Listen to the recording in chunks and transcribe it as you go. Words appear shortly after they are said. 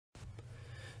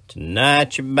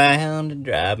Tonight you're bound to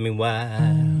drive me wild.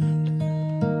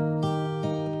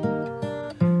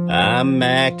 I'm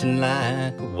acting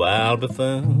like a wild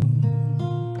buffoon.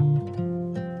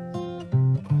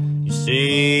 You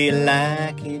say you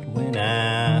like it when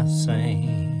I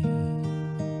sing,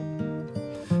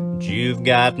 but you've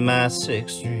got my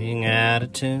six string out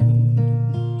of tune.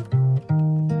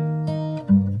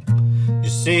 You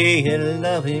say you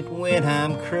love it when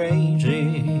I'm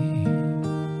crazy,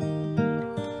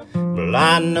 well,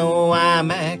 I know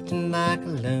I'm acting like a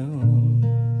loon.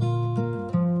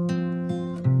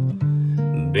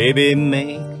 Baby,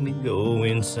 make me go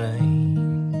insane.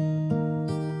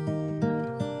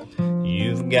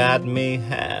 You've got me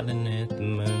howling at the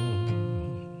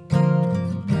moon.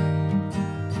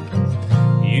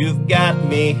 You've got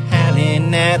me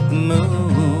howling at the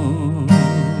moon.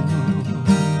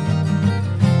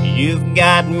 You've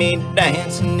got me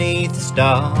dancing beneath the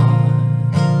stars.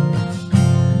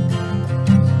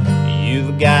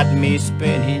 You've got me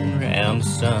spinning round the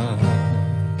sun,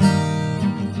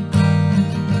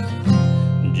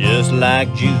 just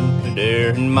like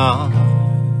Jupiter and Mars.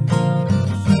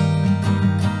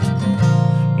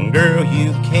 Girl,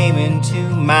 you came into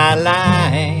my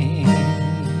life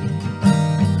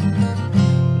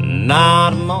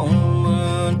not a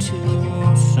moment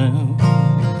too soon.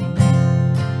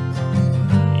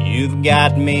 You've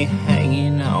got me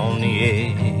hanging on the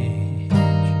edge.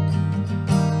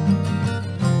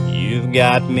 You've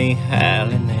got me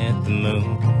howling at the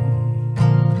moon.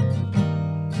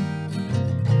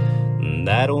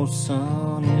 That old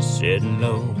sun is setting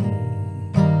low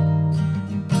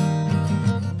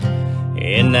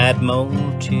in that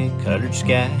multicolored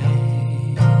sky.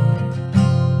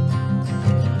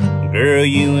 Girl,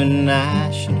 you and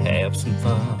I should have some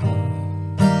fun.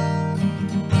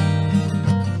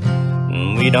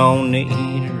 We don't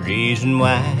need a reason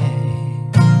why.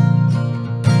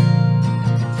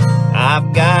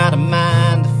 I've got a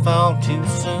mind to fall too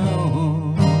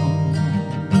soon.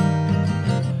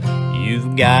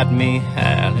 You've got me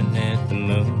howling at the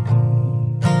moon.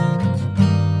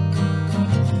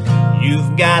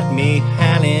 You've got me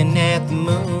howling at the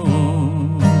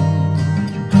moon.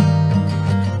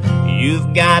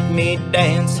 You've got me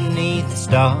dancing beneath the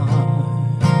stars.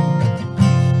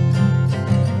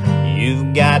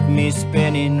 You've got me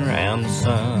spinning round the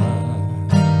sun,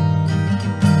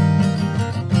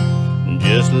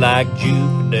 just like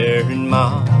Jupiter and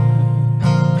Mars.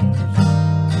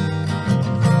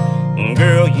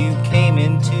 Girl, you came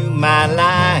into my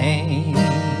life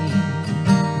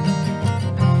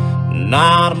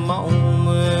not a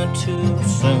moment too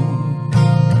soon.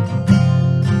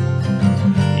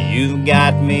 You've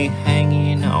got me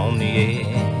hanging on the edge.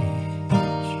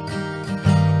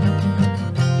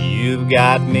 You've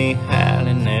got me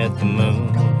howling at the moon.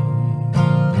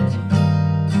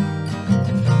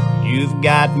 You've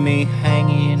got me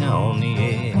hanging on the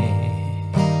edge.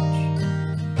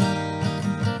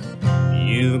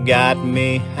 You've got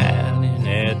me howling.